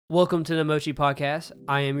Welcome to the Mochi Podcast.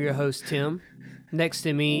 I am your host, Tim. Next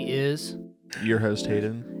to me is... Your host,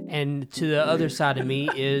 Hayden. And to the other side of me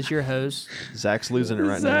is your host... Zach's losing it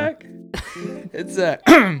right Zach. now. It's Zach.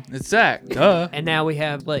 It's Zach. Duh. And now we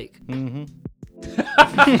have Blake. Mm-hmm.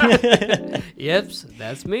 Yep,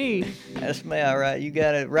 that's me. That's me, all right. You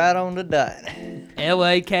got it right on the dot.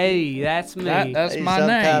 L-A-K-E, that's me. That's my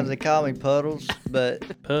Sometimes they name. call me Puddles,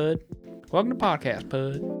 but Pud. Welcome to podcast,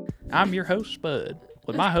 Pud. I'm your host, Spud,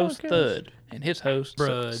 with my host, Thud, and his host,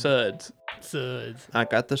 Brud. Suds. Suds. I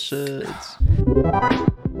got the suds.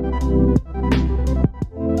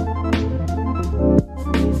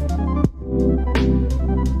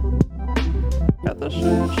 Got the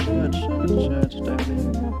suds.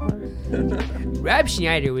 Rob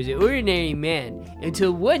Schneider was an ordinary man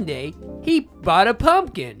until one day he bought a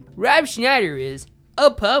pumpkin. Rob Schneider is a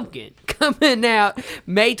pumpkin. Coming out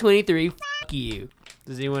May 23. F*** you.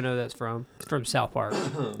 Does anyone know who that's from? It's from South Park.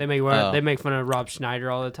 They make fun of Rob Schneider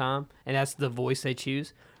all the time, and that's the voice they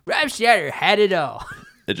choose. Rob Schneider had it all.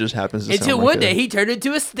 It just happens to Until sound one like day he turned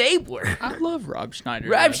into a stapler. I love Rob Schneider.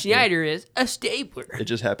 Rob though. Schneider is a stapler. It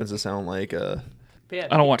just happens to sound like I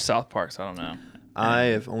don't watch South Park, so I don't know. I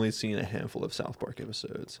have only seen a handful of South Park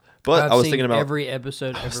episodes. But I was thinking about every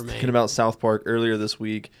episode ever made. thinking about South Park earlier this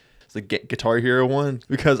week. It's the Guitar Hero one,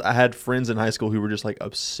 because I had friends in high school who were just like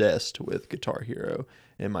obsessed with Guitar Hero.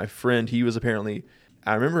 And my friend, he was apparently,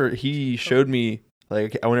 I remember he showed me,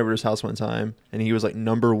 like, I went over to his house one time and he was like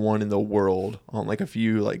 #1 in the world on like a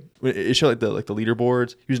few, like, it showed like the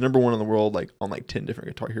leaderboards. He was #1 in the world, like on like 10 different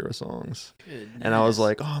Guitar Hero songs. Goodness. And I was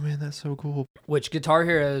like, oh man, that's so cool. Which Guitar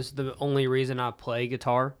Hero is the only reason I play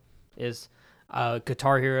guitar. Is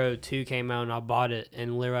Guitar Hero 2 came out and I bought it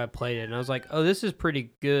and literally I played it and I was like, oh, this is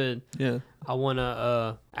pretty good. Yeah. I want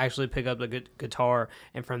to actually pick up the guitar.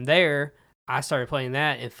 And from there, I started playing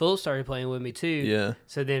that and Philip started playing with me too. Yeah.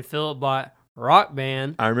 So then Philip bought Rock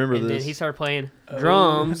Band. I remember and this. then he started playing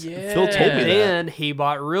drums. Yeah. Phil told me that. Then he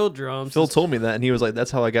bought real drums. Phil told me that, and he was like,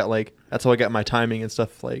 that's how I got my timing and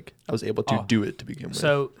stuff. Like, I was able to do it to begin with.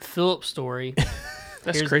 So Philip's story.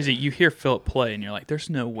 That's crazy. You hear Philip play, and you're like, there's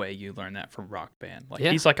no way you learned that from Rock Band. Like,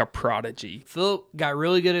 Yeah. he's like a prodigy. Philip got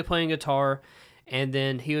really good at playing guitar, and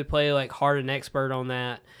then he would play like hard and expert on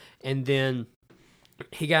that, and then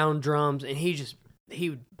he got on drums, and he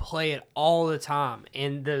would play it all the time.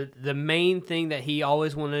 And the main thing that he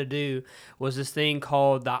always wanted to do was this thing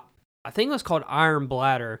called I think it was called Iron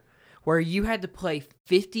Bladder, where you had to play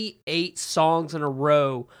 58 songs in a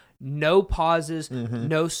row, no pauses,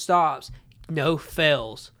 no stops, no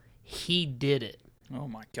fails. He did it. Oh,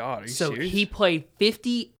 my God. Are you So serious? he played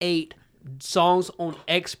 58 songs on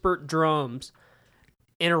expert drums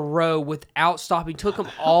in a row without stopping. Took him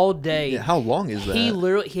all day. yeah, how long is that?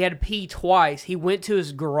 He had to pee twice. He went to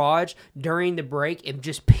his garage during the break and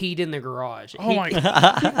just peed in the garage. Oh, my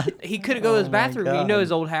God. He couldn't go to his bathroom. You know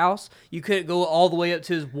his old house. You couldn't go all the way up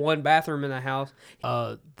to his one bathroom in the house.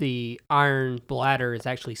 The Iron Bladder is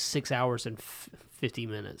actually 6 hours and 50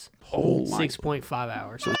 minutes. Oh, my 6.5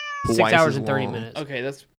 hours. So 6 twice hours as and 30 long. minutes.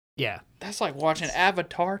 Okay, Yeah. that's like watching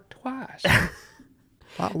Avatar twice.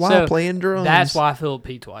 While So, playing drums. That's why Philip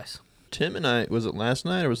peed twice. Tim and I, was it last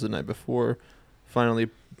night or was it the night before, finally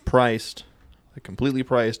completely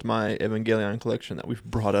priced my Evangelion collection that we've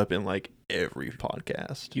brought up in like every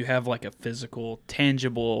podcast. You have like a physical,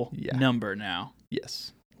 tangible number now.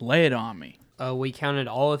 Yes. Lay it on me. We counted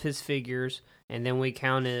all of his figures, and then we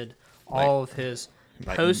counted all of his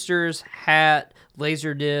like- posters, hat,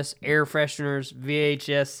 laser discs, air fresheners,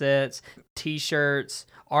 VHS sets, T-shirts,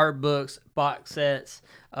 art books, box sets.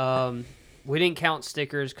 We didn't count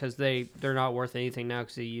stickers because they're not worth anything now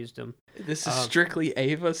because he used them. This is strictly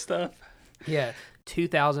Ava stuff? Yeah,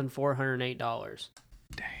 $2,408.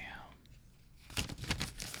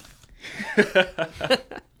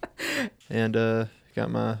 And got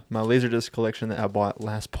my Laserdisc collection that I bought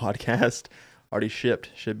last podcast already shipped.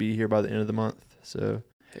 Should be here by the end of the month. So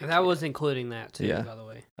That was including that too, Yeah. by the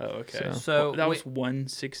way. Oh, okay. So that we- was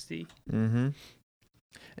 160.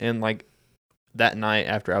 And like that night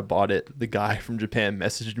after I bought it, the guy from Japan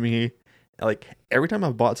messaged me. Like every time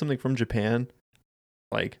I've bought something from Japan,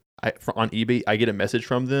 like on eBay, I get a message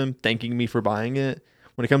from them thanking me for buying it.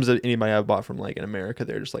 When it comes to anybody I've bought from like in America,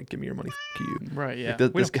 they're just like, "Give me your money, f*** you." Right, yeah.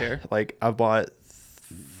 Like, We this don't guy, care. like I've bought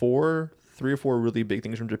 3 or 4 really big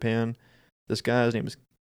things from Japan. This guy's name is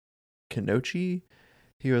Kenochi.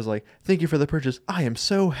 He was like, "Thank you for the purchase. I am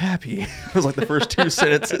so happy." It was like the first 2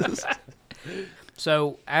 sentences.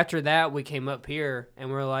 So after that, we came up here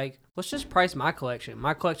and we're like, let's just price my collection.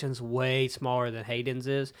 My collection's way smaller than Hayden's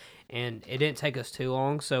is, and it didn't take us too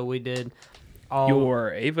long. So we did all.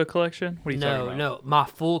 Your Ava collection? What are you talking about? No, my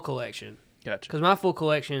full collection. Gotcha. Because my full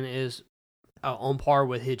collection is on par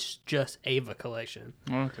with his just Ava collection.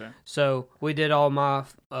 Okay. So we did all my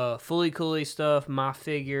Fully Cooley stuff, my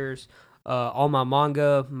figures, all my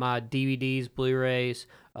manga, my DVDs, Blu-rays,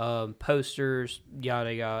 posters,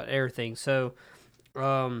 yada yada, everything. So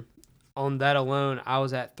on that alone, I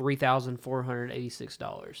was at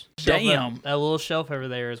 $3,486. Damn. That little shelf over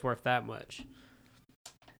there is worth that much.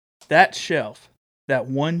 That shelf, that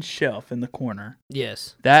one shelf in the corner,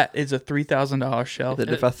 Yes. that is a $3,000 shelf. That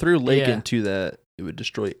if I threw Lake Yeah. into that, it would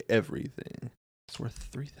destroy everything. It's worth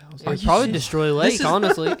It $3,000. would probably destroy Lake, is-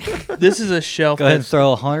 honestly. This is a shelf. Go ahead and that's-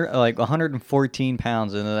 throw 114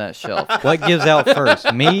 pounds into that shelf. What gives out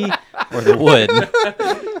first, me or the wood?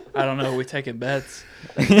 I don't know. We taking bets.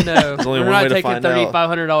 No, There's only we're one not way to taking find out.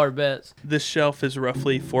 $3,500 bets. This shelf is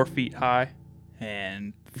roughly 4 feet high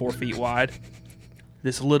and 4 feet wide.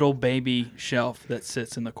 This little baby shelf that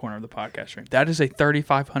sits in the corner of the podcast room. That is a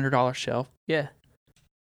 $3,500 shelf. Yeah.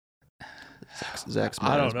 Zach's I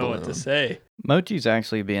mind don't is know what to blown. say. Mochi's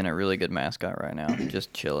actually being a really good mascot right now,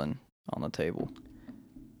 just chilling on the table.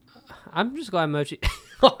 I'm just glad Mochi.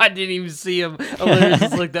 I didn't even see him. I literally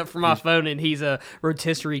just looked up from my phone, and he's a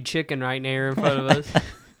rotisserie chicken right there in front of us.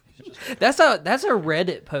 That's a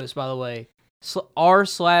Reddit post, by the way.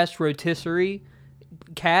 r/rotisserie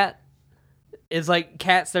cat. It's like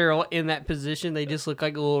cats that are in that position. They just look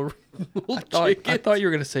like little I chickens. thought you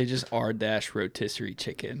were gonna say just r-rotisserie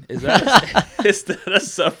chicken. Is that is that a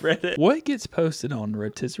subreddit? What gets posted on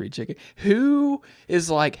rotisserie chicken? Who is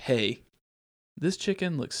like, hey, this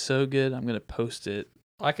chicken looks so good, I'm gonna post it.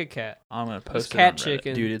 Like a cat. I'm gonna It's post it cat on Reddit.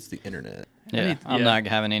 chicken. Dude, it's the internet. Yeah, I'm yeah. not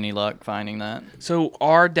having any luck finding that. So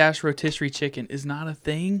r-rotisserie chicken is not a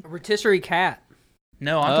thing. Rotisserie cat.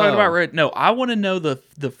 No, I'm talking about Oh. red. No, I want to know the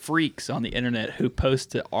freaks on the internet who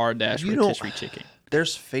posted You don't- rotisserie chicken.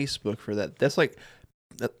 There's Facebook for that. That's like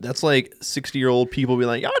 60-year-old people be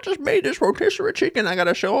like, "I just made this rotisserie chicken. I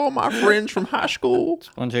gotta show all my friends from high school."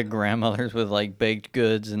 Bunch of grandmothers with like baked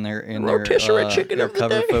goods in their Rotisserie chicken their of the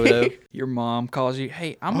cover day. photo. Your mom calls you,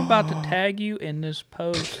 hey, I'm about to tag you in this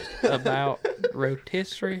post about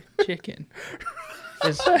rotisserie chicken.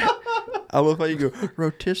 Is that I love how you go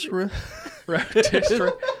rotisserie.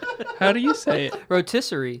 rotisserie? How do you say it?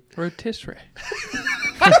 Rotisserie. Rotisserie.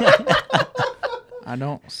 I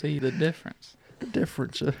don't see the difference.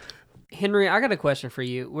 Difference. Henry, I got a question for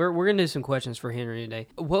you. We're gonna do some questions for Henry today.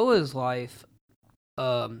 What was life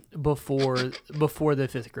before the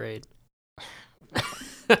 5th grade?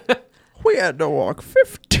 We had to walk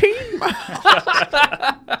 15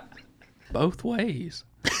 miles. Both ways.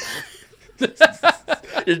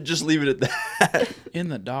 Just leave it at that. In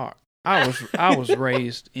the dark. I was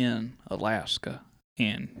raised in Alaska,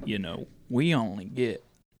 and we only get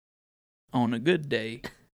on a good day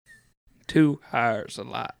 2 hours a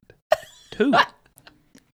lot. 2.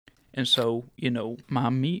 And so, my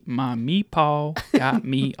meepaw got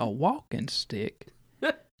me a walking stick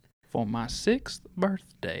for my 6th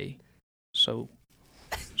birthday, so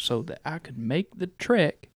that I could make the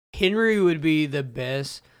trek. Henry would be the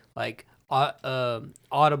best, like,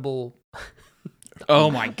 Audible.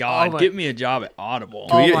 Oh my God! Oh my- Get me a job at Audible.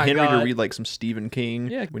 Can we Oh get my Henry God. to read like some Stephen King?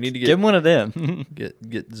 Yeah. We need to Give him one of them.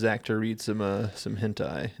 get Zach to read some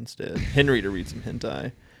hentai instead. Henry to read some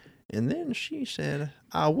hentai. And then she said,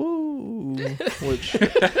 "Ah woo," which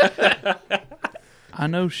I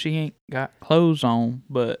know she ain't got clothes on,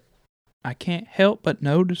 but I can't help but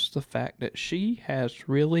notice the fact that she has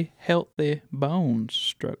really healthy bone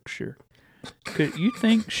structure. Could you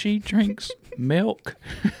think she drinks milk?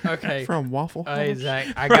 Okay. from Waffle House. Hey, Zach,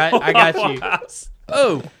 I got you.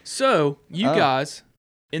 Oh, so you Oh. guys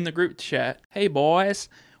in the group chat, hey boys,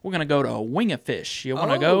 we're gonna go to Wing a Fish. You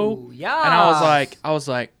wanna go? Oh, yeah. And I was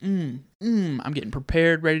like, I'm getting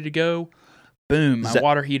prepared, ready to go. Boom, my Zach-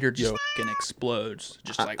 water heater just fucking explodes.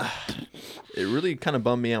 Just like, It really kind of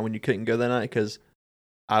bummed me out when you couldn't go that night because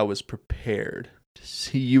I was prepared to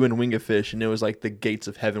see you and Wing a Fish, and it was like the gates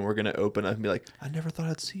of heaven were gonna open up and be like, "I never thought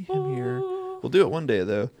I'd see him here." We'll do it one day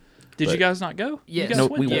though. did you but- guys not go? Yes. You guys No,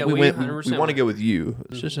 went we there. we went. 100% We want to went. go with you.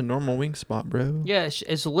 It's just a normal wing spot, bro. Yeah,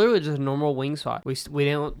 it's literally just a normal wing spot. We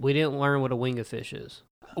didn't learn what a wing of fish is.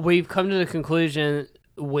 We've come to the conclusion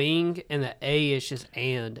wing and the A is just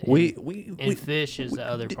and We fish is the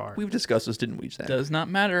other part. We've discussed this, didn't we, Zach? Does not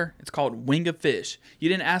matter. It's called Wing a Fish. You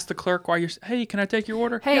didn't ask the clerk while you're. Hey, can I take your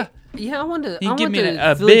order? Hey, Yeah. yeah, I want to. You I give want me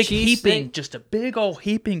the a Philly big cheese heaping, steak. just a big old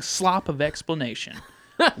heaping slop of explanation.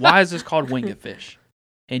 Why is this called Wing a Fish?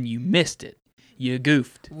 And you missed it. You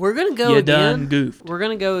goofed. We're gonna go You again. done goofed. We're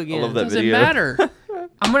gonna go again. love that Doesn't video. matter.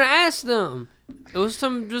 I'm gonna ask them. It was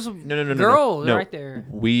some just No. girl No. right there.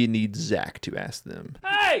 We need Zach to ask them.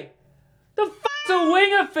 Hey, the f***'s a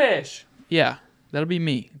wing of fish? Yeah, that'll be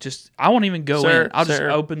me. Just I won't even go Sir, in. I'll just sir.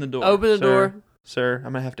 open the door. Open the Sir, door. Sir,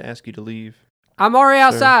 I'm gonna have to ask you to leave. I'm already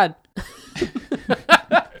outside.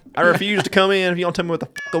 I refuse to come in if you don't tell me what the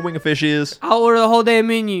a wing of fish is. I'll order the whole damn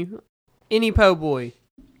menu. Any po' boy.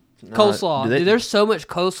 Coleslaw. Dude, there's so much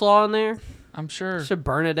coleslaw in there. I'm sure. Should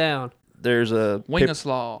burn it down. There's a Wing of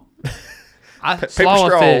slaw. paper Slaw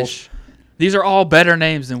of straws. fish. These are all better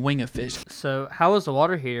names than wing of fish. So, how was the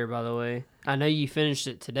water heater, by the way? I know you finished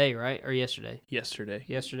it today, right? Or yesterday? Yesterday,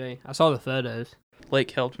 Yesterday. I saw the photos.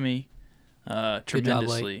 Blake helped me job,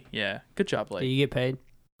 tremendously. Blake. Yeah, good job, Did Blake. you get paid?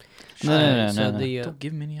 No. So the Don't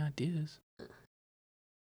give him any ideas.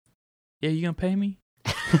 Yeah, you gonna pay me?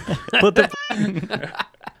 Put the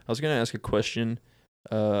I was gonna ask a question.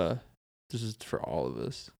 This is for all of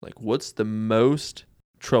us. Like, what's the most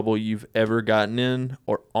trouble you've ever gotten in,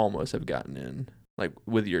 or almost have gotten in? Like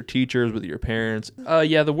with your teachers, with your parents.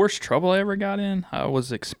 Yeah, the worst trouble I ever got in, I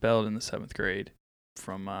was expelled in the 7th grade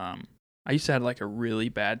from I used to have like a really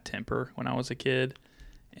bad temper when I was a kid,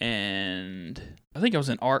 and I think I was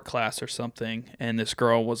in art class or something, and this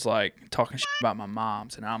girl was like talking shit about my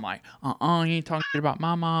moms, and I'm like, you ain't talking shit about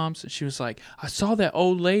my moms. And she was like, I saw that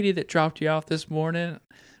old lady that dropped you off this morning.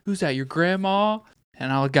 Who's that, your grandma?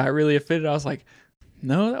 And I got really offended. I was like,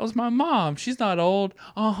 no, that was my mom. She's not old.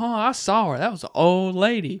 I saw her. That was an old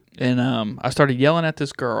lady. And I started yelling at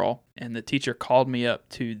this girl, and the teacher called me up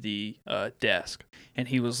to the desk, and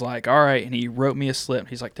he was like, all right, and he wrote me a slip.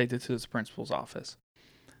 He's like, take this to the principal's office.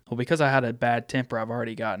 Well, because I had a bad temper, I've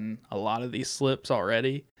already gotten a lot of these slips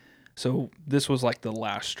already. So this was like the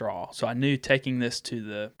last straw. So I knew taking this to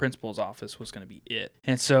the principal's office was going to be it.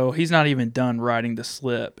 And so he's not even done writing the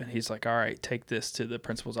slip. And he's like, all right, take this to the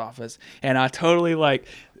principal's office. And I totally like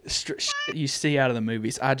shit you see out of the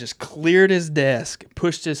movies. I just cleared his desk,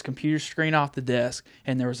 pushed his computer screen off the desk,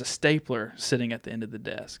 and there was a stapler sitting at the end of the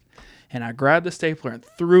desk. And I grabbed the stapler and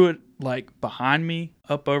threw it like behind me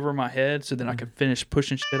up over my head so that I could finish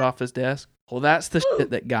pushing shit off his desk. Well, that's the shit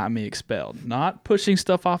that got me expelled. Not pushing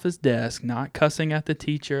stuff off his desk, not cussing at the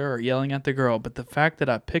teacher or yelling at the girl, but the fact that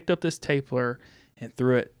I picked up this stapler and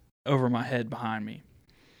threw it over my head behind me.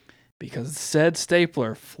 Because said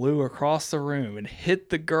stapler flew across the room and hit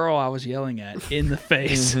the girl I was yelling at in the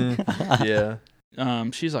face. Yeah.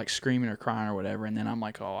 She's like screaming or crying or whatever, and then I'm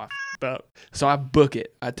like, oh, I f***ed up. So I book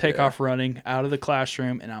it. I take off running out of the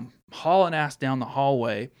classroom, and I'm hauling ass down the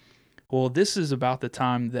hallway. Well, this is about the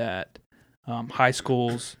time that high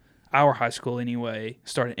schools, our high school anyway,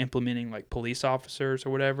 started implementing like police officers or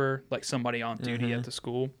whatever, like somebody on duty at the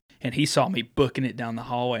school. And he saw me booking it down the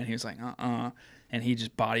hallway, and he was like, and he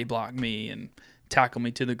just body blocked me and tackled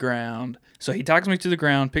me to the ground. So he tackles me to the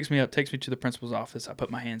ground, picks me up, takes me to the principal's office. I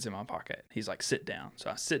put my hands in my pocket. He's like, sit down. So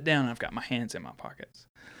I sit down, and I've got my hands in my pockets.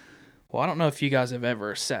 Well, I don't know if you guys have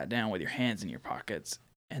ever sat down with your hands in your pockets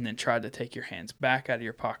and then tried to take your hands back out of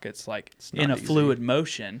your pockets like in a fluid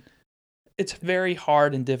motion. It's very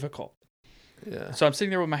hard and difficult. Yeah. So I'm sitting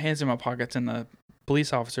there with my hands in my pockets, and the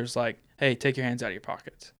police officer's like, hey, take your hands out of your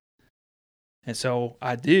pockets. And so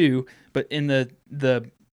I do, but in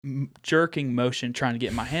the jerking motion trying to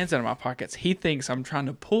get my hands out of my pockets, he thinks I'm trying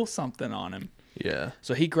to pull something on him. Yeah.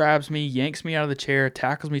 So he grabs me, yanks me out of the chair,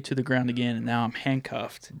 tackles me to the ground again, and now I'm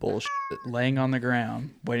handcuffed, Bullshit. laying on the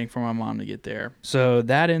ground, waiting for my mom to get there. So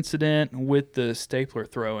that incident with the stapler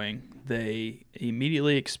throwing, they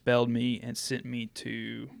immediately expelled me and sent me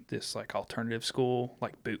to this like alternative school,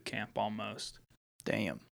 like boot camp almost.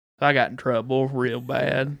 Damn. I got in trouble real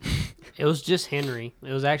bad. It was just Henry.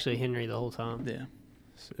 It was actually Henry the whole time. Yeah.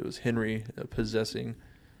 It was Henry possessing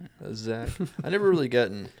Zach. I never really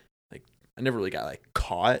got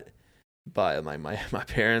caught by like my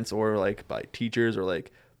parents or like by teachers or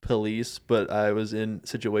like police, but I was in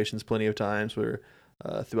situations plenty of times where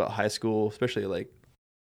throughout high school, especially like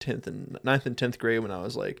 9th and 10th grade, when I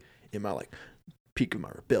was like in my like peak of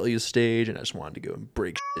my rebellious stage and I just wanted to go and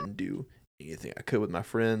break shit and do anything I could with my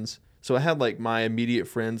friends. So I had like my immediate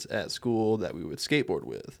friends at school that we would skateboard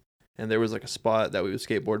with. And there was like a spot that we would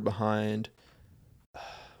skateboard behind.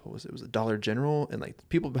 What was it? It was a Dollar General. And like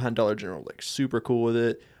people behind Dollar General were like super cool with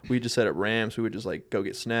it. We just set up ramps. We would just like go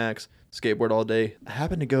get snacks, skateboard all day. I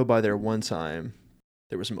happened to go by there one time.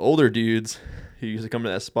 There were some older dudes who used to come to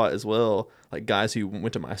that spot as well. Like guys who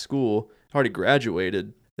went to my school, already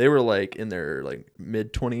graduated. They were like in their like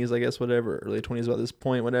mid 20s, I guess, whatever, early 20s about this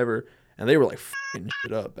point, whatever. And they were like f***ing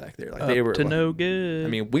shit up back there. Like they were to like, no good. I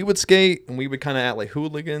mean, we would skate and we would kind of act like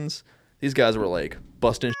hooligans. These guys were like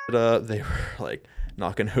busting shit up. They were like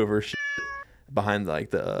knocking over shit. behind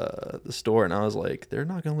like the store, and I was like, they're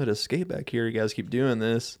not gonna let us skate back here. You guys keep doing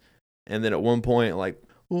this. And then at one point, like,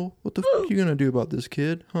 well, what the f- you gonna do about this,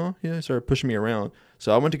 kid? Huh? Yeah, he started pushing me around.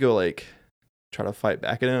 So I went to go like try to fight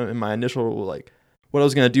back at him. And my initial like, what I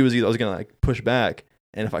was gonna do was I was gonna like push back,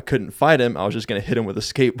 and if I couldn't fight him, I was just gonna hit him with a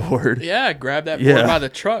skateboard. Yeah, grab that Yeah. board by the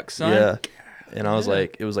truck, son. Yeah. And I was Yeah.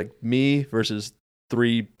 like, it was like me versus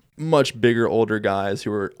 3 much bigger, older guys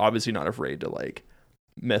who were obviously not afraid to like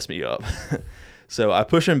mess me up. So I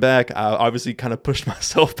pushed him back. I obviously kind of pushed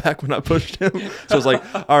myself back when I pushed him. So I was like,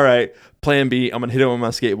 all right, plan B, I'm going to hit him with my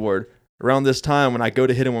skateboard. Around this time, when I go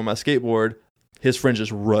to hit him with my skateboard, his friends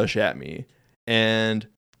just rush at me. And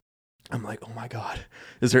I'm like, oh my God,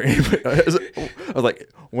 is there anybody? I was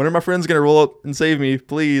like, when are my friends going to roll up and save me,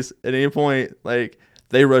 please? At any point, like,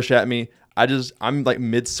 they rush at me. I'm like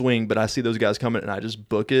mid swing, but I see those guys coming and I just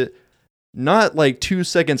book it. Not like 2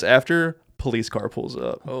 seconds after, police car pulls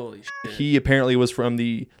up. Holy shit. He apparently was from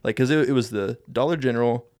the, like, because it was the Dollar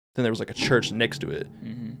General. Then there was like a church next to it.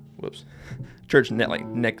 Mhm. Whoops. Church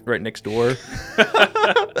right next door.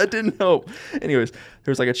 That didn't help. Anyways,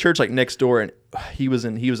 there was like a church like next door, and he was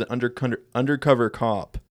an undercover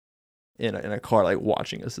cop in a car, like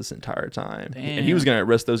watching us this entire time. And he was gonna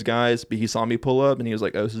arrest those guys, but he saw me pull up, and he was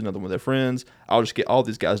like, "Oh, this is another one of their friends. I'll just get all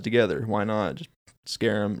these guys together. Why not? Just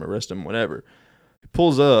scare them, arrest them, whatever." He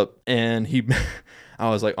pulls up, and I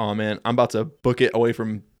was like, "Oh man, I'm about to book it away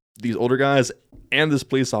from these older guys and this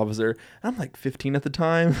police officer." And I'm like 15 at the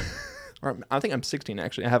time. Or I think I'm 16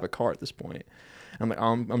 actually. I have a car at this point. I'm like,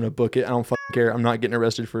 I'm gonna book it. I don't fucking care. I'm not getting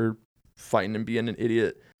arrested for fighting and being an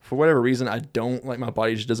idiot. For whatever reason, I don't like, my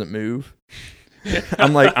body just doesn't move.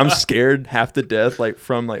 I'm scared half to death, like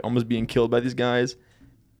from like almost being killed by these guys.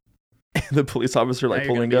 And the police officer Now like you're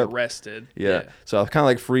gonna pulling be up. arrested. Yeah. So I kind of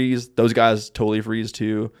like freeze. Those guys totally freeze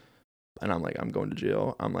too. And I'm like, I'm going to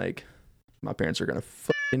jail. I'm like, my parents are gonna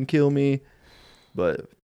fucking kill me. But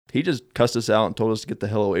he just cussed us out and told us to get the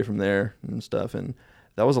hell away from there and stuff. And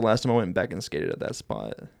that was the last time I went back and skated at that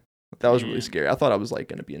spot. That was really Man. scary. I thought I was like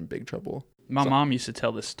going to be in big trouble. My So- mom used to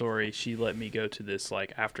tell this story. She let me go to this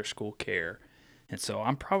like after school care. And so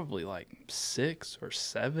I'm probably like 6 or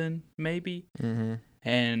 7 maybe. Mm-hmm.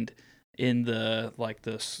 And in the like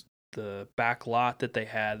the back lot that they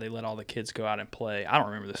had, they let all the kids go out and play. I don't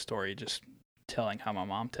remember the story, just telling how my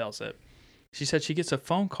mom tells it. She said she gets a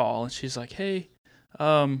phone call and she's like, "Hey,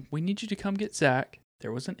 we need you to come get Zach.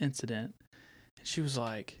 There was an incident." And she was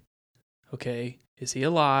like, "Okay, is he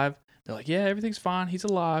alive?" They're like, "Yeah, everything's fine. He's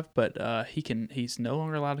alive, but he's no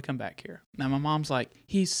longer allowed to come back here." Now my mom's like,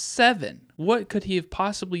 "He's 7. What could he have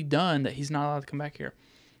possibly done that he's not allowed to come back here?"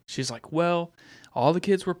 She's like, "Well, all the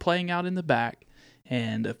kids were playing out in the back,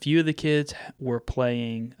 and a few of the kids were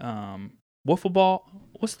playing wiffle ball.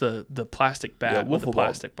 What's the plastic bat Yeah, with the wiffle ball.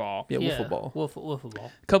 plastic ball? Yeah, wiffle ball. Wiffle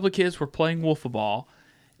ball. A couple of kids were playing wiffle ball,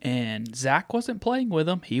 and Zach wasn't playing with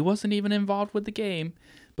them. He wasn't even involved with the game,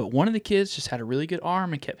 but one of the kids just had a really good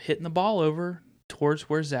arm and kept hitting the ball over towards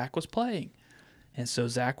where Zach was playing. And so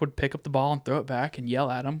Zach would pick up the ball and throw it back and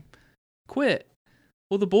yell at him, 'Quit.'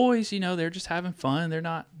 Well, the boys, they're just having fun. They're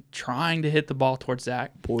not trying to hit the ball towards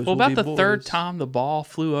Zach. Boys Well, will about be the third boys. time the ball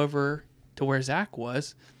flew over to where Zach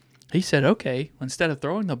was, he said, okay, instead of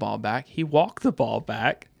throwing the ball back, he walked the ball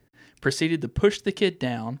back, proceeded to push the kid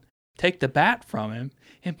down, take the bat from him,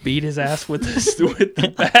 and beat his ass with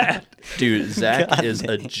the bat. Dude, Zach God is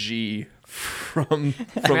a dang. G from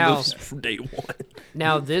Now- from day one.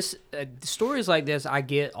 Now, this stories like this I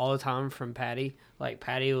get all the time from Patty. Like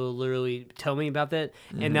Patty will literally tell me about that.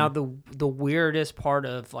 And now the weirdest part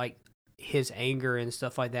of like his anger and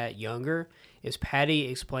stuff like that younger is Patty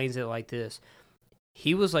explains it like this.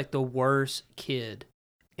 He was like the worst kid,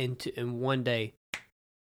 and one day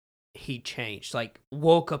he changed. Like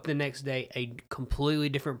woke up the next day a completely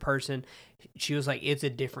different person. She was like, "It's a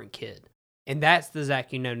different kid," and that's the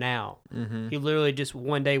Zach you know now. Mm-hmm. He literally just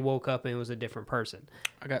one day woke up and was a different person.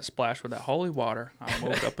 I got splashed with that holy water. I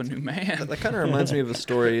woke up a new man. That kind of reminds me of a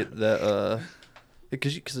story that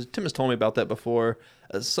because Tim has told me about that before.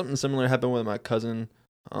 Something similar happened with my cousin.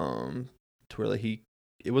 To where like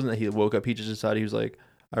it wasn't that he woke up. He just decided he was like,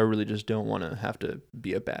 I really just don't want to have to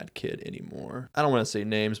be a bad kid anymore. I don't want to say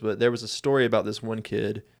names, but there was a story about this one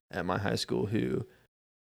kid at my high school who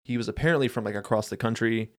he was apparently from like across the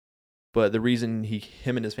country. But the reason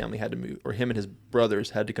him and his family had to move, or him and his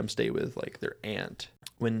brothers had to come stay with like their aunt,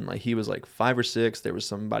 when like he was like 5 or 6, there was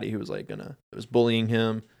somebody who was like was bullying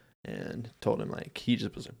him and told him like he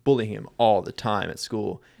just was like, bullying him all the time at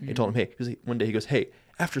school. And he told him, hey, 'cause one day he goes, hey,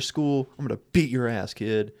 after school, I'm gonna beat your ass,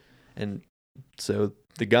 kid. And so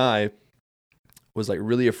the guy was like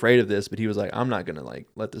really afraid of this, but he was like, I'm not gonna like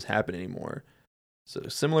let this happen anymore. So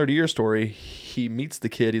similar to your story, he meets the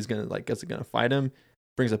kid. He's gonna gonna fight him.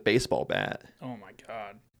 Brings a baseball bat, Oh my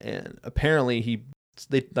god. and apparently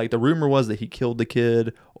the rumor was that he killed the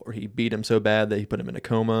kid or he beat him so bad that he put him in a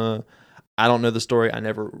coma. I don't know the story. I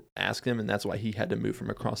never asked him, and that's why he had to move from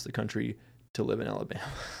across the country to live in Alabama.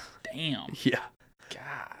 Damn. Yeah.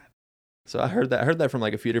 God. So I heard that from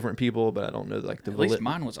like a few different people, but I don't know like the At least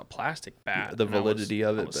mine was a plastic bat. the and I was- validity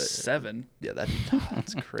of I it, was but 7. yeah,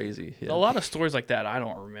 that's crazy. Yeah. A lot of stories like that I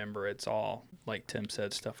don't remember. It's all like Tim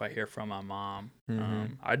said, stuff I hear from my mom.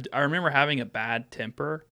 Mhm. I remember having a bad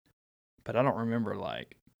temper, but I don't remember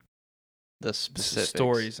like The specifics.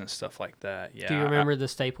 stories and stuff like that. Yeah. Do you remember the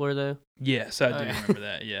stapler though? Yes, I do Oh, yeah. remember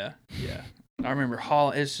that. Yeah, yeah. I remember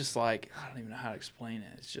hauling. It's just like I don't even know how to explain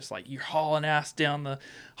it. It's just like you're hauling ass down the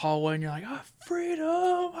hallway, and you're like, "Oh,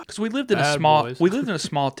 freedom!" Because we lived in Bad boys. we lived in a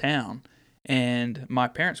small town, and my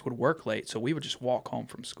parents would work late, so we would just walk home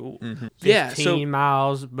from school. Mhm. Yeah, 15 so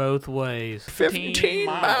miles both ways. 15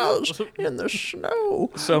 miles in the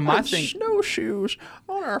snow. So my with thing- snowshoes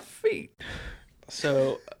on our feet.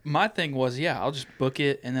 So my thing was, yeah, I'll just book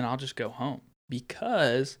it and then I'll just go home.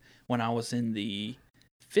 Because when I was in the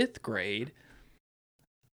 5th grade,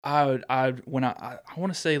 I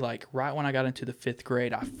want to say like right when I got into the 5th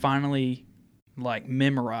grade, I finally like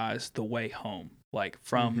memorized the way home, like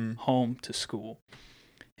from home to school.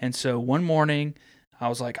 And so one morning I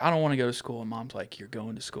was like, I don't want to go to school. And Mom's like, you're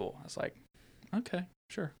going to school. I was like, okay,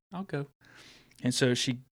 sure, I'll go. And so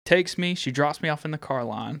she takes me, she drops me off in the car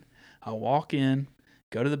line. I walk in,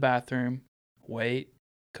 go to the bathroom, wait,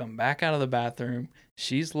 come back out of the bathroom.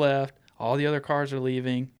 She's left. All the other cars are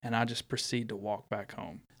leaving, and I just proceed to walk back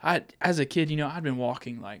home. As a kid, I'd been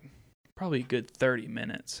walking like probably a good 30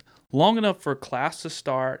 minutes, long enough for class to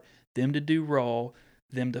start, them to do roll,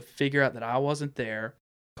 them to figure out that I wasn't there,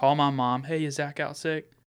 call my mom, hey, is Zach out sick?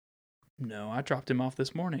 No, I dropped him off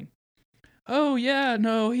this morning. Oh yeah,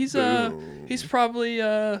 no, he's probably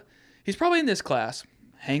in this class.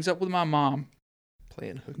 Hangs up with my mom.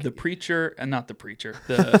 Playing hooky. The preacher, and not the preacher.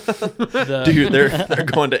 The Dude, they're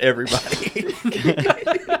going to everybody.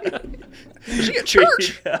 Is he at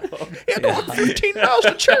church? Yeah. He had to walk 15 miles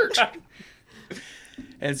to church.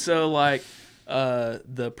 And so like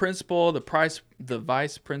the principal, the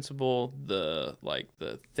vice principal, the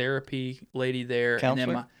therapy lady there, Counselor?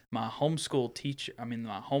 and then my homeschool teacher,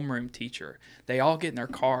 my homeroom teacher, they all get in their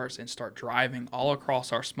cars and start driving all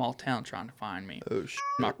across our small town trying to find me. Oh, shit.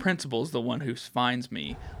 My principal's the one who finds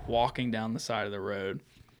me walking down the side of the road,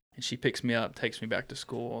 and she picks me up, takes me back to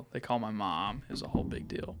school. They call my mom. It was a whole big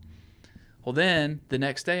deal. Well, then the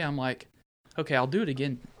next day I'm like, okay, I'll do it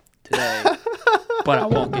again today, but I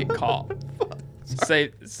won't get caught.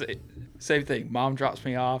 Same thing. Mom drops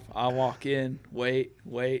me off. I walk in, wait,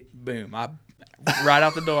 boom. Right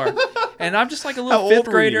out the door. And I'm just like a How little old fifth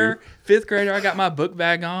were grader. Fifth grader, I got my book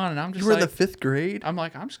bag on, and I'm just You were like, in the 5th grade? I'm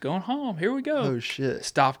like, I'm just going home. Here we go. Oh, shit.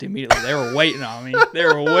 Stopped immediately. They were waiting on me.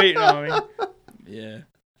 Yeah.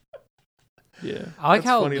 Yeah. I like That's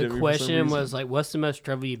how funny to me the for some question was reason. like, "What's the most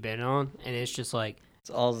trouble you've been on?" And it's just like,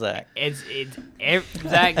 It's all Zach.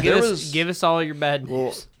 Zach, There was- give us all your bad Well,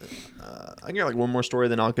 news. I got like one more story,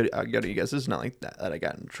 then I'll go to you guys. This is not like that I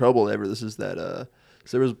got in trouble ever. This is that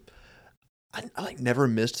so there was I like never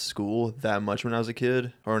missed school that much when I was a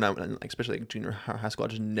kid, or not, especially like junior high school. I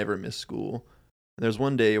just never missed school. And there was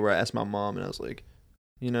one day where I asked my mom, and I was like,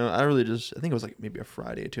 I think it was like maybe a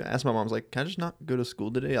Friday or two. I asked my mom, I was like, can I just not go to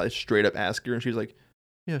school today? I straight up asked her, and she was like,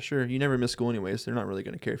 yeah, sure. You never miss school anyways. They're not really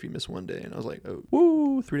going to care if you miss one day. And I was like, oh,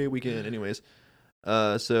 woo, 3-day weekend anyways.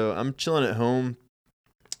 So I'm chilling at home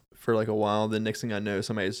for like a while. Then next thing I know,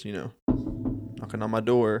 somebody's, knocking on my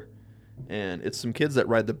door. And it's some kids that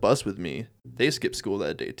ride the bus with me. They skip school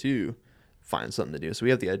that day too. Find something to do. So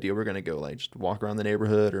we have the idea we're going to go like just walk around the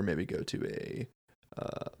neighborhood, or maybe go to a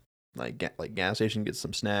gas station, get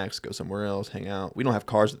some snacks, go somewhere else, hang out. We don't have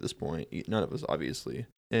cars at this point. None of us, obviously.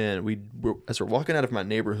 And as we're walking out of my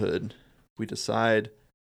neighborhood, we decide,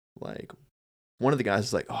 like, one of the guys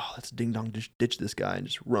is like, oh, let's ding dong ditch this guy and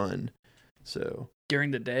just run. So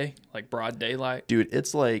During the day, like broad daylight. dude,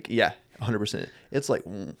 it's like, yeah, 100%. It's like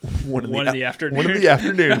one in the afternoon. One in the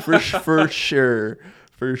afternoon for sure.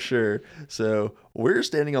 So we're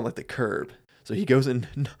standing on like the curb. So he goes in.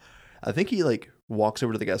 I think he like walks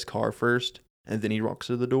over to the guy's car first, and then he walks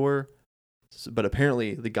to the door. But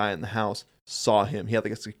apparently the guy in the house saw him. He had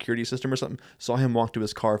like a security system or something. Saw him walk to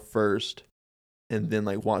his car first, and then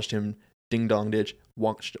like watched him ding dong ditch.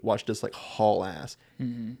 Watched us like haul ass.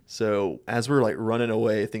 Mm-hmm. So as we're like running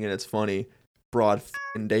away, thinking it's funny, broad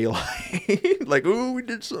f***ing daylight, like, ooh, we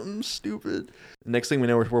did something stupid. Next thing we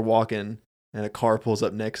know, we're walking, and a car pulls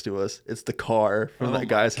up next to us. It's the car from Oh that my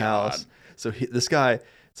guy's God. house. So this guy,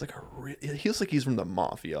 it's like he looks like he's from the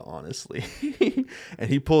mafia, honestly. And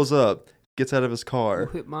he pulls up, gets out of his Who car.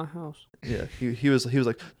 hit my house? Yeah, he was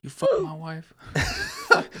like, You fuck my wife.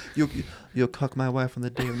 you'll cuck my wife on the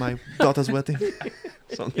day of my daughter's wedding.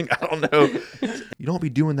 Something, I don't know. You don't be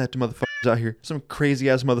doing that to motherfuckers out here. Some crazy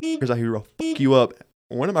ass motherfuckers out here will fuck you up.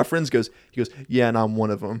 One of my friends goes, yeah, and I'm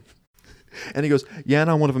one of them. And he goes, yeah,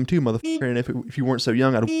 and I'm one of them too, motherfucker. And if you weren't so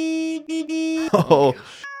young, I'd. Oh,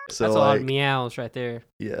 so That's a lot of like, meows right there.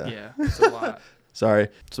 yeah. Yeah, it's a lot. Sorry.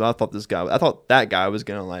 So I thought that guy was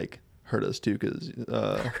gonna like hurt us too, because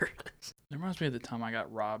It reminds me of the time I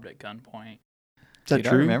got robbed at gunpoint. is that Dude, I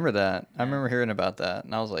true? remember that. I Yeah. remember hearing about that,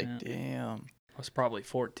 and I was like, Yeah. damn. I was probably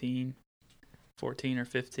 14 or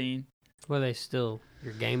 15. Were they still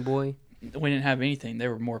your Game Boy? We didn't have anything. They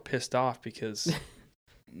were more pissed off because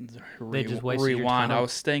They just wasted your rewind. I time.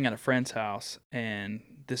 was staying at a friend's house, and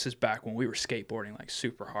this is back when we were skateboarding like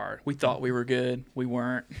super hard. We thought we were good. We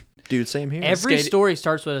weren't. Dude, same here. Every skate- story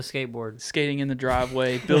starts with a skateboard. Skating in the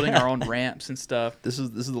driveway, building our own ramps and stuff. This is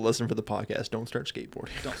the lesson for the podcast. Don't start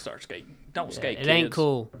skateboarding. Don't start skating. Don't Yeah, skate. it ain't kids.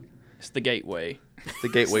 cool. It's the gateway. It's the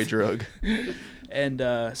gateway drug And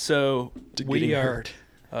so to we getting are.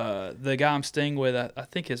 hurt. The guy I'm staying with, I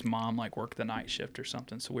think his mom like worked the night shift or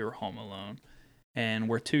something, so we were home alone. And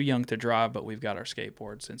we're too young to drive, but we've got our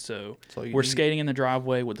skateboards, and so That's all you we're need. skating in the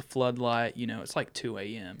driveway with the floodlight. You know, it's like 2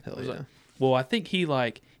 a.m. Hell It was yeah. like- well, I think he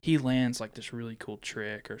lands like this really cool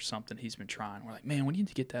trick or something he's been trying. We're like, man, we need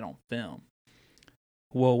to get that on film.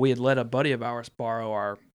 Well, we had let a buddy of ours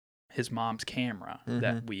borrow his mom's camera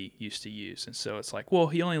that we used to use, and so it's like, well,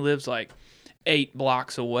 he only lives like 8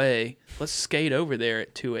 blocks away. Let's skate over there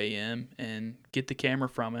at 2 a.m. and get the camera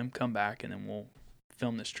from him, come back, and then we'll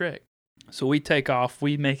film this trick. So we take off.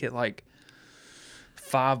 We make it like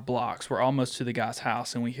 5 blocks. We're almost to the guy's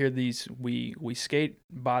house, and we hear these. We skate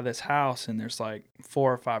by this house, and there's like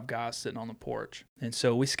 4 or 5 guys sitting on the porch. And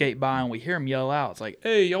so we skate by, and we hear them yell out. It's like,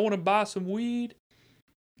 "Hey, y'all want to buy some weed?"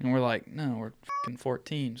 And we're like, "No, we're fucking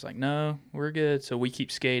 14." It's like, "No, we're good." So we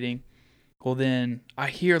keep skating. Well, then I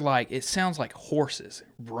hear like it sounds like horses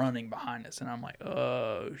running behind us, and I'm like,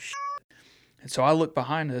 "Oh shit!" And so I look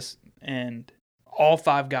behind us, and all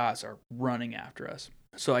 5 guys are running after us.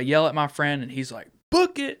 So I yell at my friend, and he's like,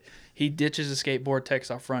 "Book it!" He ditches the skateboard, takes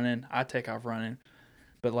off running. I take off running.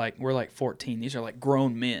 But like we're like 14. These are like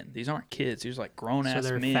grown men. These aren't kids. These are like grown So ass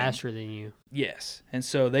they're men. faster than you. Yes. And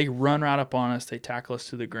so they run right up on us. They tackle us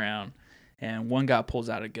to the ground. And one guy pulls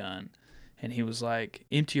out a gun, and he was like,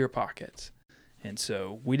 "Empty your pockets." And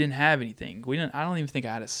so we didn't have anything. I don't even think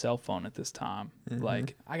I had a cell phone at this time.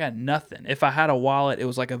 Like I got nothing. If I had a wallet, it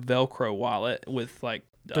was like a Velcro wallet with like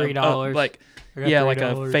 $3. like I got yeah, like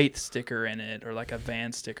a $3. faith sticker in it or like a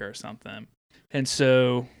Van sticker or something. And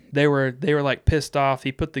so they were like pissed off.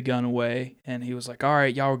 He put the gun away, and he was like, "All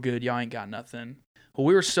right, y'all are good. Y'all ain't got nothing." Well,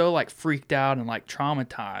 we were so like freaked out and like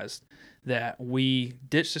traumatized that we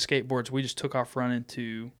ditched the skateboards. We just took off running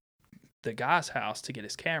to the guy's house to get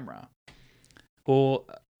his camera. Well,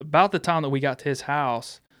 about the time that we got to his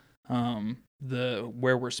house,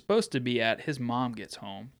 where we're supposed to be at, his mom gets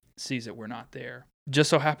home, sees that we're not there.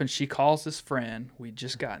 Just so happens she calls this friend. We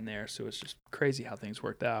just gotten there, so it's just crazy how things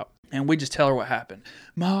worked out. And we just tell her what happened.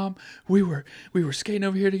 "Mom, we were skating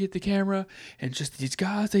over here to get the camera, and just these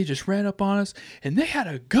guys, they just ran up on us, and they had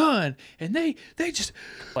a gun, and they just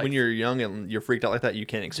like, When you're young and you're freaked out like that, you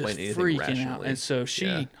can't explain just anything freaking rationally. out." And so she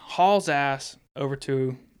Yeah. hauls ass over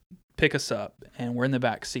to pick us up, and we're in the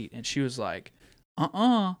back seat, and she was like,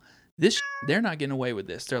 they're not getting away with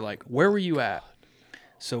this. They're like, "Where were you at?"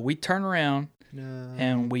 So we turn around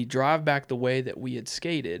and we drive back the way that we had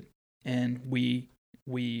skated, and we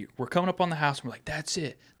were coming up on the house, and we're like, "That's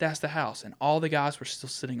it, that's the house." And all the guys were still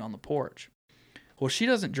sitting on the porch. Well, she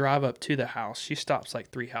doesn't drive up to the house. She stops like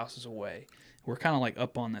 3 houses away. We're kind of like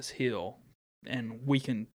up on this hill, and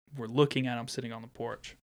we're looking at them sitting on the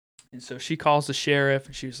porch. And so she calls the sheriff,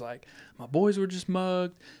 and she was like, "My boys were just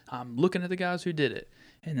mugged. I'm looking at the guys who did it."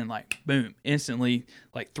 And then like, boom, instantly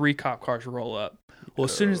like 3 cop cars roll up. Well,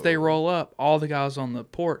 as soon as they roll up, all the guys on the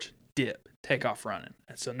porch dip, take off running.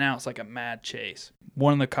 And so now it's like a mad chase.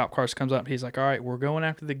 One of the cop cars comes up. He's like, "All right, we're going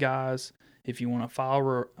after the guys. If you want to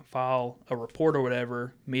file a report or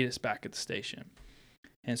whatever, meet us back at the station."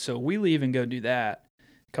 And so we leave and go do that.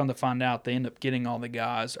 Come to find out, they end up getting all the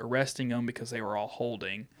guys, arresting them because they were all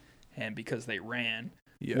holding and because they ran.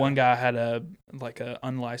 Yeah. One guy had a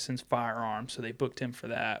unlicensed firearm, so they booked him for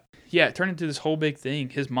that. Yeah, it turned into this whole big thing.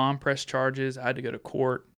 His mom pressed charges. I had to go to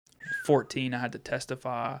court. 14, I had to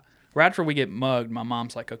testify. right after we get mugged, my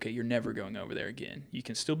mom's like, okay, you're never going over there again. You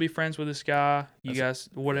can still be friends with this guy, you guys,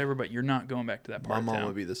 whatever, but you're not going back to that part My of mom town.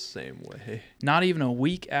 would be the same way. Not even a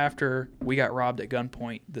week after we got robbed at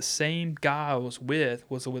gunpoint, the same guy I was with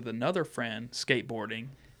another friend skateboarding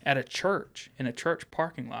at a church, in a church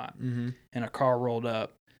parking lot. Mm-hmm. And a car rolled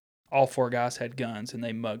up. All 4 guys had guns, and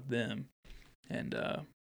they mugged them. And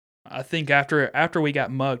I think after we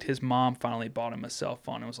got mugged, his mom finally bought him a cell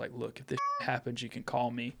phone and was like, look, if this happens, you can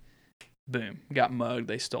call me. Boom. Got mugged.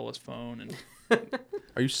 They stole his phone. And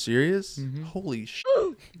Are you serious? Mhm. Holy shit.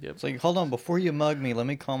 It's like, hold on, before you mug me, let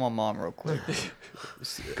me call my mom real quick.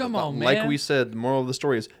 Come on, man. Like we said, the moral of the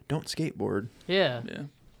story is don't skateboard. Yeah. Yeah.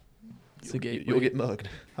 You'll get mugged.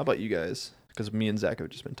 How about you guys? Because me and Zach have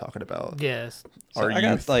just been talking about Yes. So our I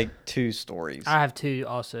got youth. like 2 stories. I have 2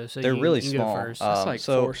 also. So They're you, really you small. Go first. That's like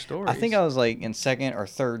so 4 stories. I think I was like in 2nd or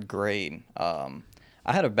 3rd grade.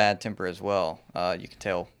 I had a bad temper as well. You can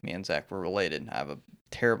tell me and Zach were related. I have a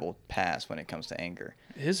terrible past when it comes to anger.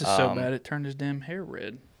 His is so bad it turned his damn hair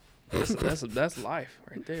red. That's life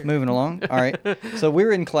right there. Moving along. All right. So we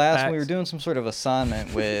were in class and we were Facts. doing some sort of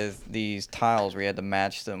assignment with these tiles where you had to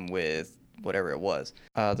match them with whatever it was.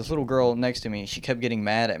 This little girl next to me, she kept getting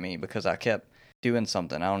mad at me because I kept doing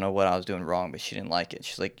something. I don't know what I was doing wrong, but she didn't like it.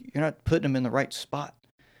 She's like, you're not putting them in the right spot.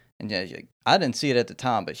 And yeah, I didn't see it at the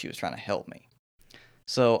time, but she was trying to help me.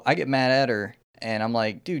 So I get mad at her and I'm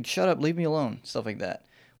like, dude, shut up, leave me alone, stuff like that.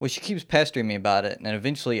 Well, she keeps pestering me about it, and then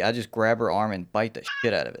eventually I just grab her arm and bite the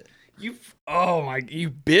shit out of it. You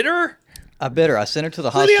bit her? I bit her. I sent her to the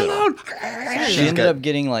Leave me hospital. alone. She ended up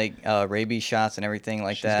getting like rabies shots and everything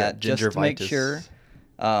like She's that, got just to make gingivitis. sure.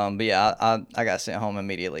 But yeah, I got sent home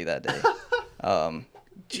immediately that day.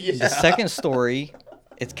 The second story,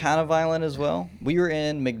 it's kind of violent as well. We were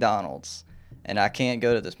in McDonald's, and I can't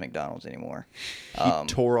go to this McDonald's anymore. he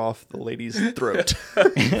tore off the lady's throat.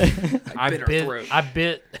 I bit her bit. throat. I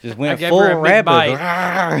bit. Just I went gave full her a big rabbit. bite.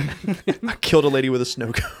 I killed a lady with a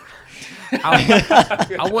snow cone.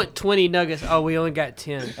 I want 20 nuggets. Oh, we only got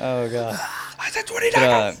 10. Oh god. I said 20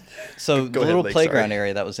 But, so Go the ahead, little Blake, playground sorry.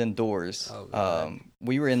 area that was indoors. Oh, God.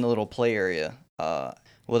 We were in the little play area. Well,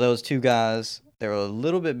 those 2 guys, they were a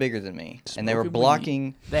little bit bigger than me, and they were Smoking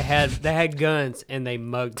blocking. They had guns and they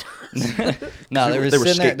mugged us. No, they were They were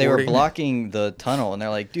sitting there. They were skateboarding. blocking the tunnel, and they're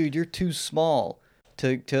like, "Dude, you're too small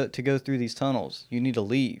to go through these tunnels. You need to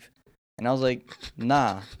leave." And I was like,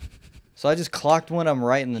 "Nah." So I just clocked one of them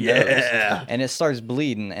right in the nose, and it starts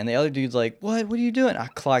bleeding. And the other dude's like, "What? What are you doing?" I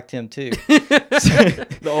clocked him too. The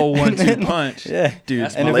old 1-2 punch. Yeah, Dude,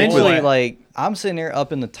 That's and my eventually, boy. like, I'm sitting there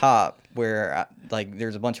up in the top where,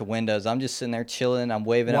 there's a bunch of windows. I'm just sitting there chilling. I'm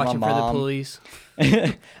waving Watching at my for the mom. police.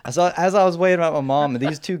 As I was waving at my mom, and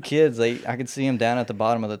these 2 kids, I could see them down at the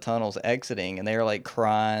bottom of the tunnels exiting, and they were like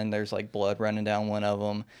crying. There's like blood running down one of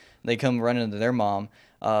them. They come running to their mom.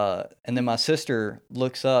 And then my sister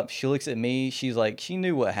looks up. She looks at me. She's like, she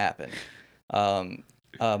knew what happened. My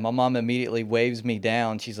mom immediately waves me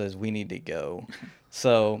down. She says, "We need to go."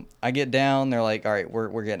 So I get down. They're like, "All right,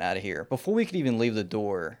 we're getting out of here." Before we could even leave the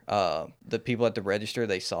door, the people at the register,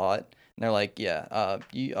 they saw it. And they're like, "Yeah,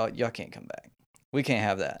 y'all can't come back. We can't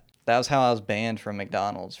have that." That was how I was banned from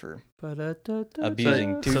McDonald's for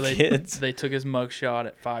abusing 2 kids. They took his mugshot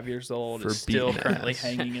at 5 years old. For It's still beating currently ass.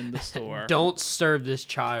 hanging in the store. Don't serve this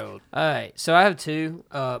child. All right, so I have 2.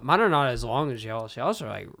 Mine are not as long as y'all's. Y'all's are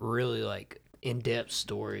like really like in-depth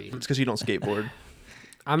stories. It's because you don't skateboard.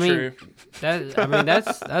 I mean, True. that's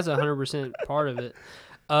 100% part of it.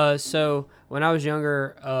 So when I was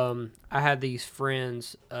younger, I had these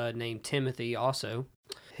friends named Timothy also,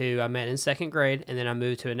 who I met in 2nd grade, and then I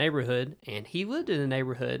moved to a neighborhood, and he lived in a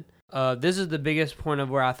neighborhood. This is the biggest point of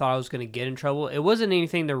where I thought I was going to get in trouble. It wasn't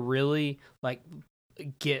anything to really like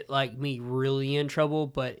get like me really in trouble,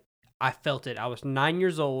 but I felt it. I was 9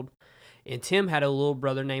 years old, and Tim had a little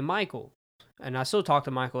brother named Michael. And I still talk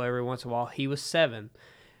to Michael every once in a while. He was 7.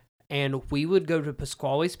 And we would go to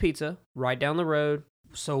Pasquale's Pizza right down the road.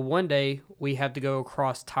 So one day we have to go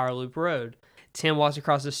across Tire Loop Road. Tim walks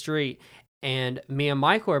across the street, and me and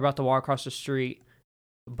Michael are about to walk across the street,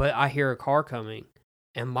 but I hear a car coming.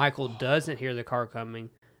 And Michael doesn't hear the car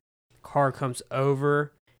coming. Car comes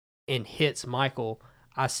over and hits Michael.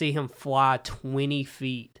 I see him fly 20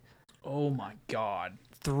 feet Oh my God.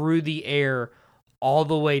 through the air all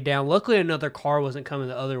the way down. Luckily, another car wasn't coming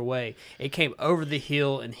the other way. It came over the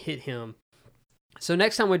hill and hit him. So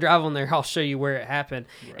next time we drive on there, I'll show you where it happened.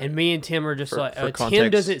 Right. And me and Tim are just For Tim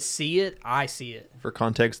context- doesn't see it. I see it. For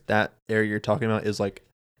context, that area you're talking about is like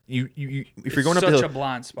you if you're going up such the a hill,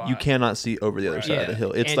 blind spot. you cannot see over the other Right. side of the Yeah.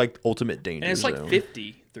 hill. It's And- like ultimate danger And it's like zone.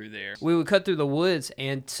 50. through there. We would cut through the woods,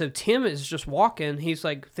 and so Tim is just walking. He's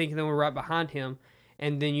like thinking that we're right behind him,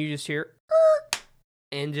 and then you just hear,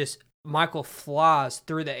 and just Michael flies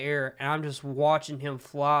through the air, and I'm just watching him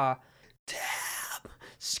fly. Tim!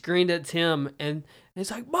 Screamed at Tim, and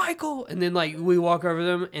it's like, Michael! And then like we walk over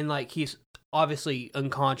them, and like he's obviously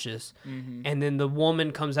unconscious. Mm-hmm. And then the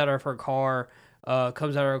woman comes out of her car,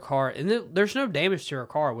 and there's no damage to her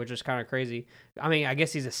car, which is kind of crazy. I mean, I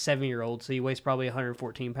guess he's a 7-year-old, so he weighs probably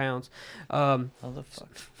 114 pounds. How the fuck?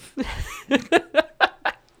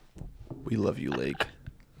 We love you, Lake.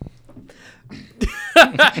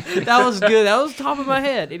 That was good. That was top of my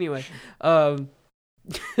head. Anyway,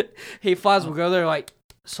 he flies. We'll go there like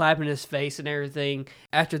slapping his face and everything.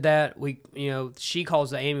 After that, she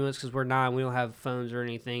calls the ambulance because we're 9. We don't have phones or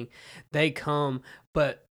anything. They come,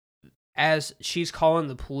 but as she's calling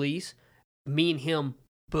the police, me and him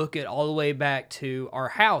book it all the way back to our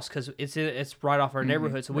house because it's right off our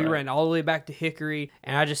neighborhood. So we ran all the way back to Hickory,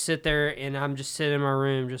 and I just sit there and I'm just sitting in my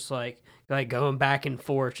room, just like going back and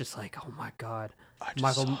forth, just like, oh my God,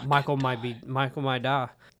 Michael might die.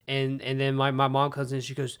 And then my mom comes in and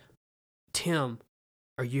she goes, Tim,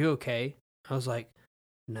 are you okay? I was like,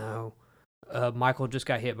 no. Michael just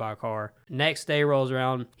got hit by a car. Next day rolls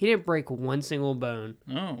around. He didn't break one single bone.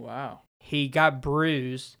 Oh, wow. He got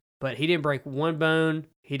bruised, but he didn't break one bone.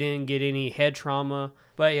 He didn't get any head trauma.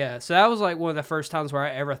 But yeah, so that was like one of the first times where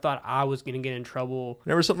I ever thought I was going to get in trouble.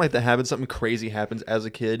 Whenever something like that happens, something crazy happens as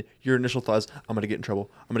a kid, your initial thought is, I'm going to get in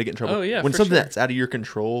trouble. I'm going to get in trouble. Oh, yeah, when for something sure. that's out of your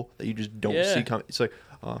control that you just don't see coming, it's like,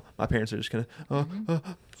 my parents are just going to,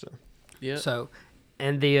 so. Yeah. So,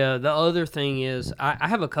 and the other thing is, I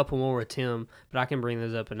have a couple more with Tim, but I can bring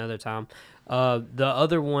those up another time. The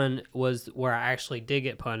other one was where I actually did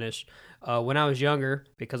get punished. When I was younger,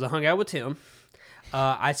 because I hung out with Tim,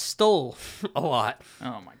 I stole a lot.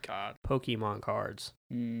 Oh my God. Pokemon cards.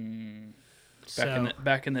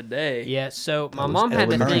 Back in the day. Yeah, so my was mom had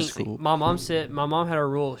the elementary thing. school. My mom had a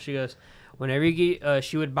rule. She goes, whenever you get,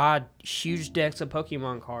 she would buy huge decks of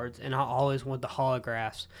Pokemon cards, and I always want the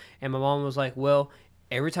holographs. And my mom was like, well,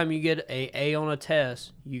 every time you get A on a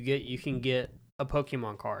test, you can get a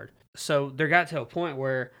Pokemon card. So there got to a point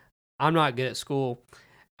where I'm not good at school.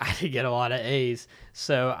 I did get a lot of A's,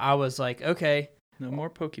 so I was like, okay, No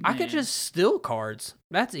more Pokemon. I could just steal cards.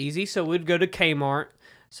 That's easy. So we'd go to Kmart.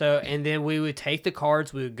 And then we would take the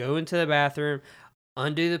cards. We would go into the bathroom,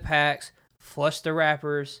 undo the packs, flush the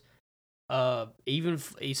wrappers, sometimes even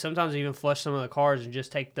flush some of the cards and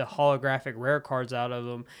just take the holographic rare cards out of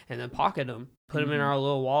them and then pocket them, put them in our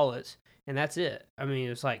little wallets, and that's it. I mean,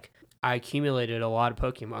 it's like I accumulated a lot of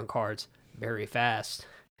Pokemon cards very fast.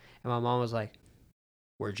 And my mom was like,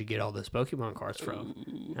 where'd you get all those Pokemon cards from?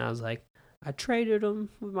 And I was like, I traded them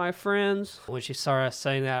with my friends. When she started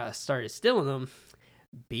saying that, I started stealing them.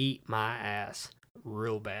 Beat my ass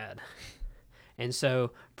real bad. And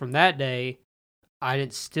so from that day, I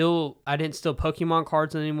didn't steal Pokemon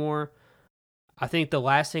cards anymore. I think the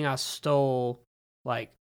last thing I stole,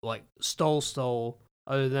 like stole,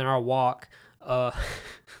 other than our walk,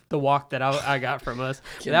 the walk that I got from us.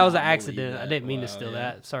 That was an accident. I didn't mean to steal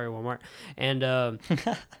that. Sorry, Walmart. And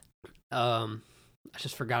I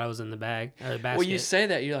just forgot I was in the bag or the basket. Well, you say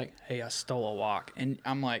that, you're like, hey, I stole a walk. And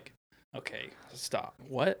I'm like, okay, stop.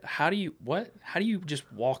 What? How do you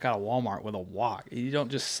just walk out of Walmart with a walk? You don't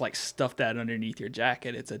just like stuff that underneath your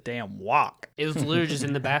jacket. It's a damn walk. It was literally just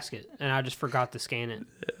in the basket, and I just forgot to scan it.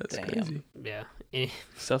 That's Damn. crazy. Yeah.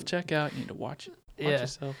 Self-checkout, you need to watch it. Watch Yeah.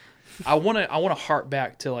 yourself. I want to harp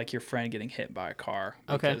back to like your friend getting hit by a car.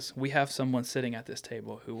 Okay. Because we have someone sitting at this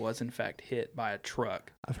table who was in fact hit by a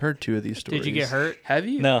truck. I've heard 2 of these stories. Did you get hurt? Have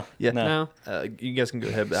you? No. Yeah. No. No. You guys can go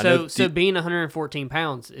ahead. But I know So being 114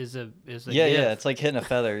 pounds is a Yeah, gift. yeah. It's like hitting a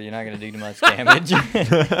feather. You're not gonna do too much damage.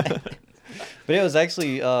 But it was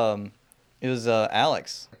actually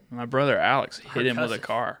Alex. My brother Alex hit him with a cousin.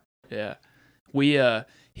 car. Yeah. We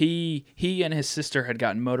he and his sister had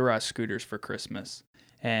gotten motorized scooters for Christmas.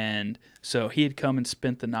 And so he had come and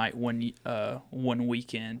spent the night one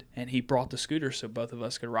weekend, and he brought the scooters so both of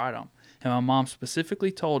us could ride them. And my mom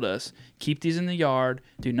specifically told us, keep these in the yard,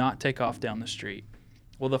 do not take off down the street.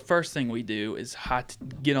 Well, the first thing we do is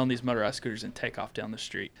get on these motorized scooters and take off down the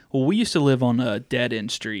street. Well, we used to live on a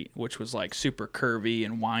dead-end street, which was like super curvy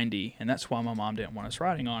and windy, and that's why my mom didn't want us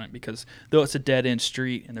riding on it, because though it's a dead-end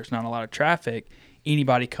street and there's not a lot of traffic,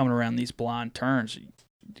 anybody coming around these blind turns,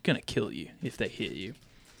 they're going to kill you if they hit you.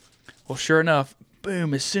 Well, sure enough,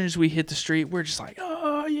 boom, as soon as we hit the street, we're just like,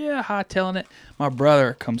 oh, yeah, hightailing it. My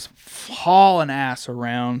brother comes hauling ass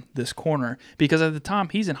around this corner because at the time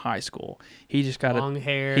he's in high school. He just got Long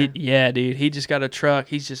hair. dude. He just got a truck.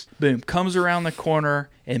 He's just boom, comes around the corner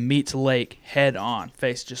and meets Lake head on.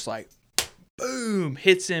 Face just like boom,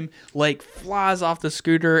 hits him. Lake flies off the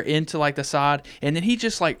scooter into like the side, and then he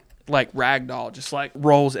just like ragdoll, just like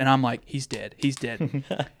rolls, and I'm like, he's dead.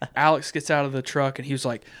 Alex gets out of the truck and he was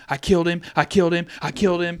like, I killed him.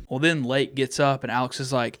 Well, then Lake gets up and Alex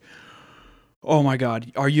is like, oh my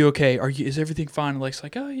God, are you okay? Is everything fine? And Lake's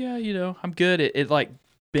like, oh yeah, I'm good. It like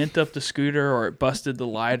bent up the scooter or it busted the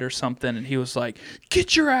light or something, and he was like,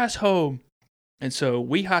 get your ass home. And so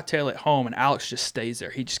we hightail it home, and Alex just stays there.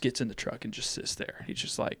 He just gets in the truck and just sits there. He's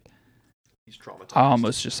just like, He's traumatized. I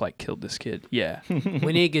almost just like killed this kid. Yeah. We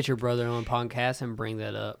need to get your brother on podcast and bring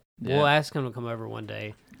that up. Yeah. We'll ask him to come over one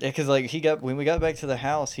day. Yeah, because like when we got back to the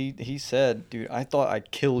house, he said, dude, I thought I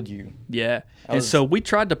killed you. Yeah. And so we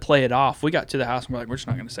tried to play it off. We got to the house and we're like, we're just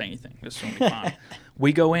not going to say anything. This is going to be fine.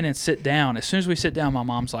 We go in and sit down. As soon as we sit down, my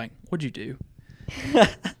mom's like, what'd you do?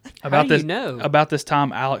 How do you know? About this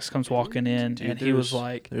time, Alex comes walking in Dude, and he was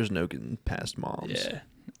like, there's no getting past moms. yeah.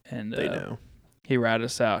 And They know. he ratted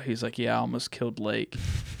us out. He's like, yeah, I almost killed Lake.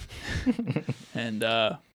 And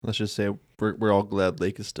Let's just say we're all glad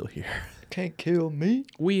Lake is still here. Can't kill me.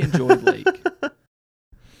 we enjoyed Lake.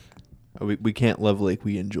 We can't love Lake.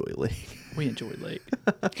 We enjoy Lake. We enjoyed Lake.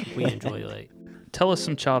 We enjoy Lake. Tell us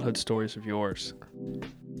some childhood stories of yours.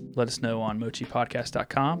 Let us know on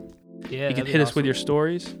mochipodcast.com. Yeah, You can hit us with your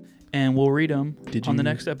stories, and we'll read them Did on the you-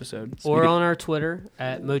 next episode. or on our Twitter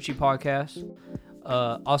at Mochi Podcast.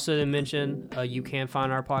 Also to mention, you can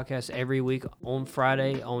find our podcast every week on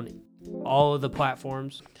Friday on all of the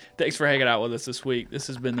platforms. Thanks for hanging out with us this week. This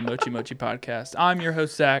has been the Mochi Mochi Podcast. I'm your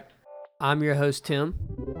host, Zach, I'm your host, Tim.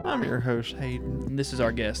 I'm your host, Hayden. and this is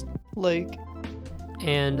our guest. Lake.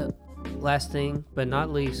 And last thing, but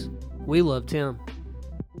not least, we love Tim.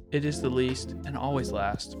 It is the least and always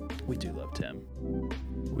last. We do love Tim.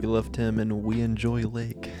 We love Tim and we enjoy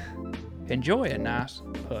Lake. Enjoy a nice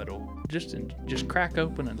puddle. Just crack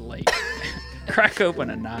open a lake. Crack open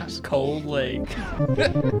a nice cold lake.